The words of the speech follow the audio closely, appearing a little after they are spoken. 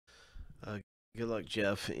Good luck,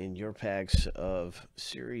 Geoff, in your packs of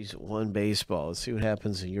Series 1 baseball. Let's see what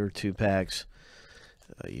happens in your two packs.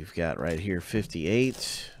 You've got right here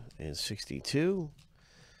 58 and 62.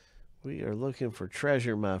 We are looking for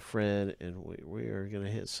treasure, my friend, and we are going to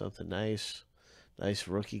hit something nice. Nice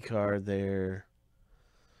rookie card there.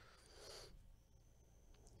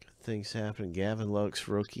 Good things happen. Gavin Lux,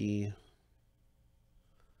 rookie.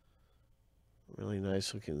 Really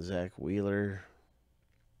nice looking Zach Wheeler.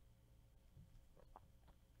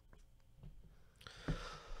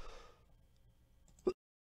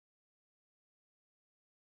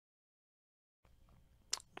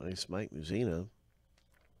 Nice Mike Mussina.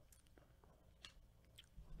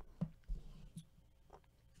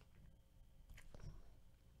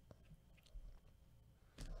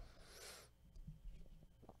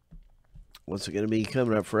 What's it going to be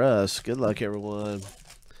coming up for us? Good luck, everyone.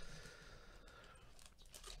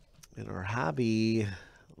 In our hobby,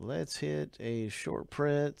 let's hit a short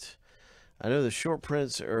print. I know the short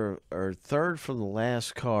prints are third from the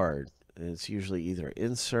last card. And it's usually either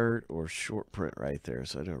insert or short print right there.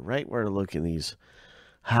 So I know right where to look in these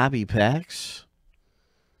hobby packs.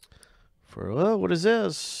 For, oh, what is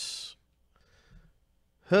this?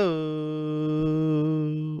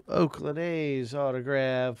 Ho! Oakland A's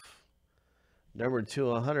autograph. Number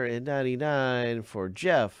 299 for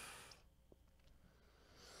Geoff.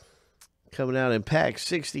 Coming out in pack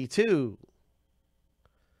 62.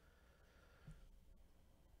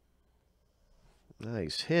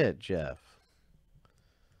 Nice hit, Geoff.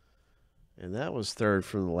 And that was third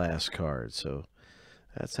from the last card. So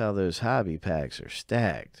that's how those hobby packs are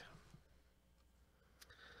stacked.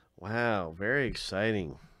 Wow, very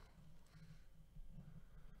exciting.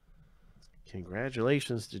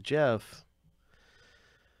 Congratulations to Geoff.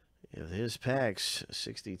 His packs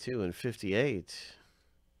 62 and 58.